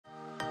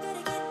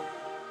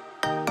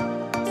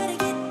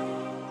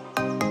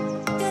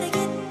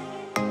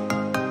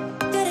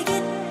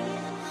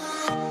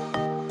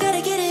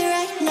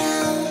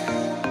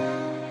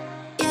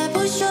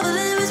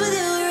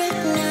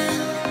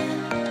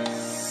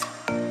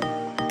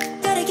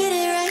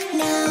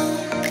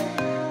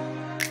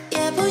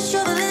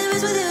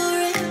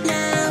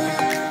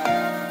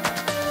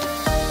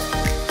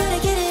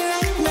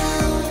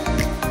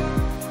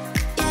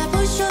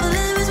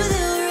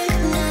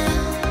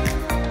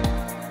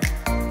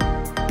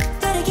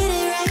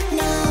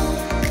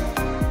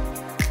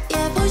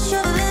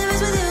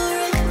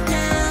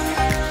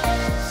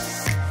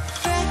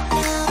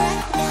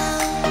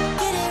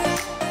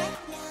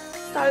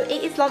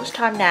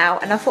lunchtime now,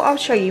 and I thought I would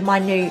show you my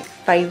new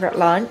favourite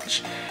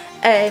lunch.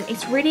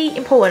 It's really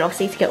important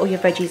obviously to get all your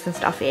veggies and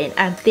stuff in,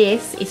 and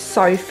this is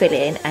so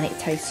filling and it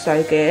tastes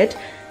so good.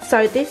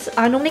 So this,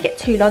 I normally get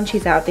 2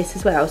 lunches out of this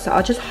as well, so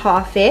I'll just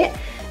half it.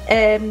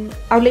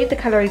 I'll leave the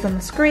calories on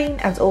the screen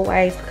as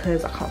always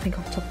because I can't think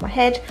off the top of my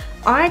head.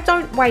 I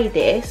don't weigh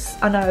this,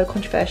 I know,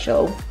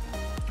 controversial.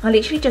 I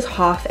literally just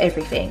half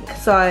everything.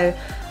 So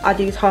I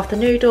use half the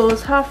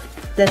noodles, half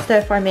the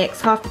stir fry mix,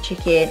 half the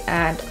chicken,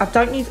 and I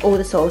don't use all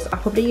the sauce. I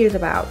probably use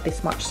about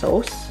this much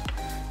sauce,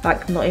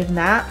 like not even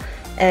that.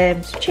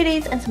 Some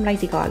chilies and some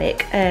lazy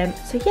garlic.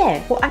 So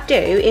yeah, what I do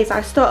is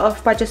I start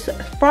off by just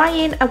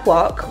frying a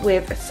wok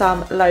with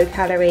some low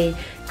calorie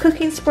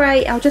cooking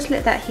spray. I'll just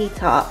let that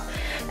heat up,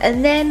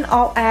 and then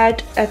I'll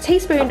add a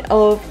teaspoon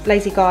of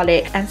lazy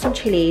garlic and some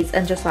chilies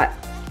and just like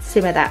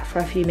simmer that for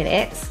a few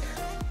minutes.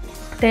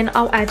 Then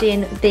I'll add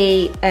in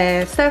the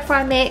stir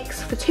fry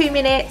mix for 2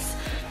 minutes.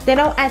 Then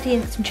I'll add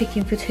in some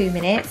chicken for 2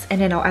 minutes, and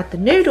then I'll add the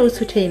noodles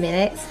for 2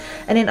 minutes,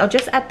 and then I'll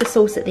just add the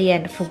sauce at the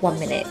end for 1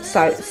 minute.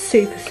 So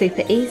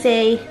super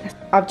easy.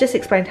 I've just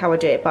explained how I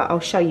do it, but I'll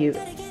show you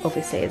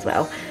obviously as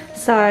well.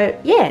 So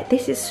yeah,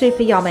 this is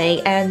super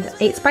yummy, and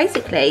it's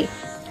basically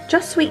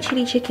just sweet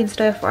chili chicken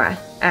stir fry,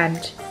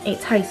 and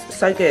it tastes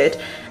so good.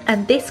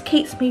 And this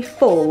keeps me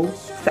full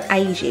for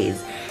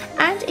ages,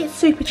 and it's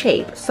super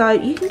cheap. So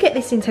you can get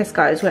this in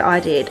Tesco's, where I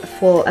did,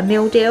 for a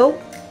meal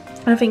deal.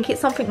 I think it's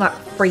something like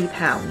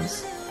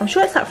 £3. I'm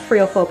sure it's like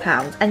 £3 or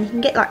 £4, and you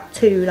can get like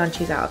 2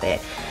 lunches out of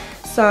it.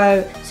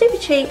 So super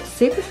cheap,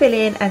 super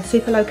filling, and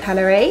super low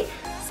calorie.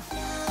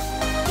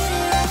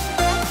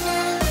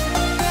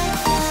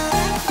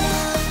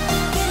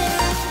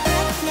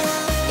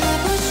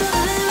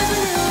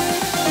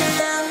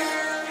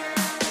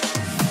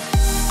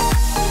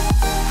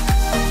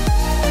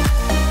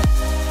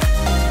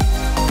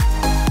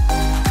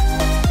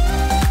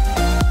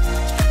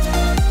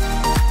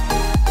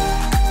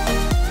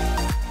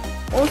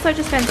 Also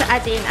just going to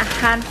add in a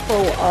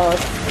handful of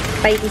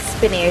baby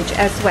spinach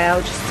as well,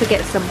 just to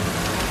get some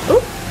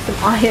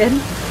iron,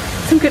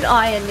 some good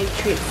iron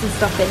nutrients and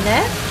stuff in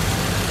there.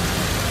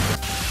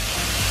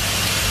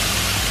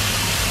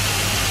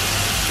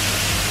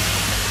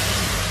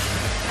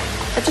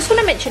 I just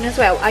want to mention as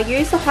well, I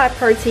use the high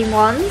protein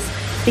ones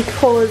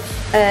because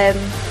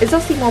there's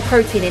obviously more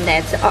protein in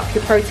there to up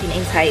your protein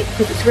intake,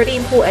 because it's really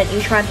important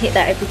you try and hit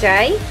that every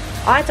day.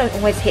 I don't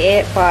always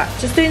hit it, but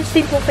just doing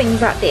simple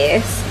things like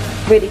this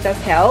really does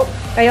help.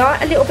 They are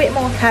a little bit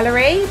more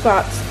calorie,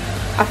 but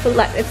I feel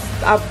like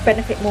I'll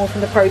benefit more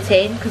from the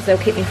protein because they'll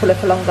keep me fuller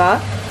for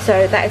longer.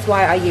 So that is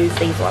why I use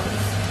these ones.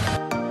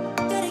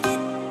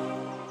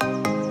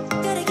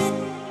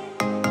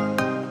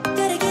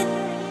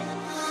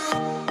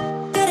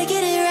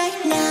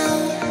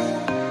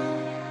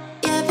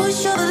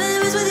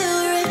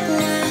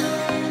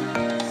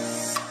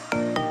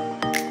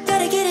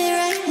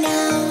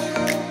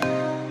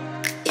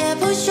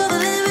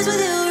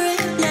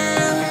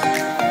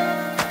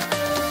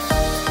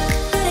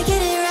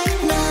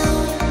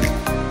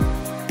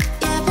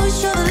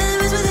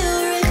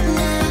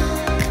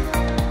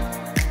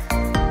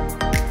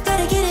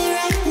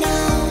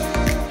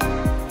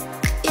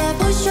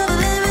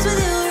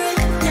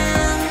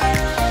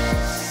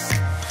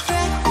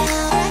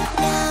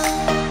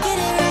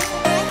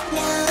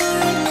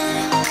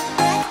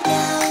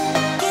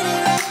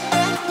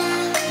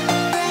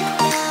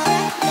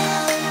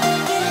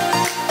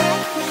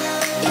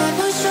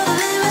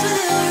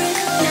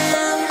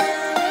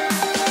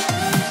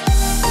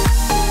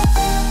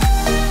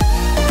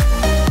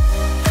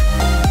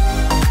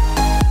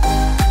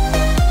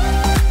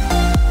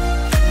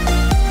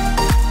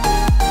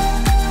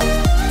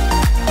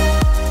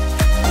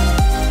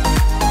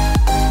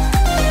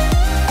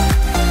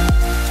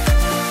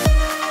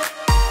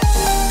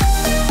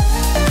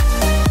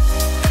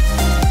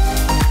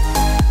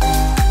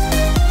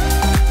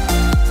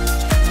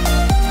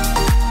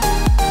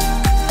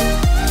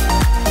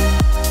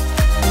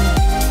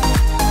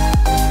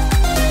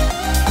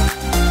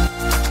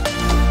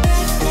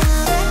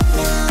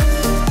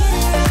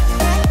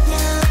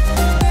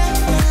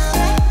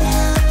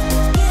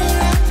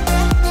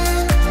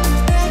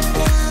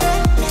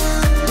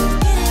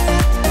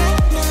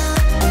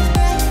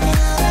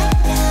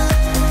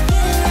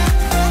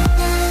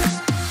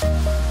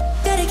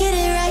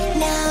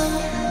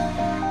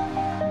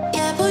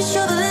 Push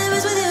your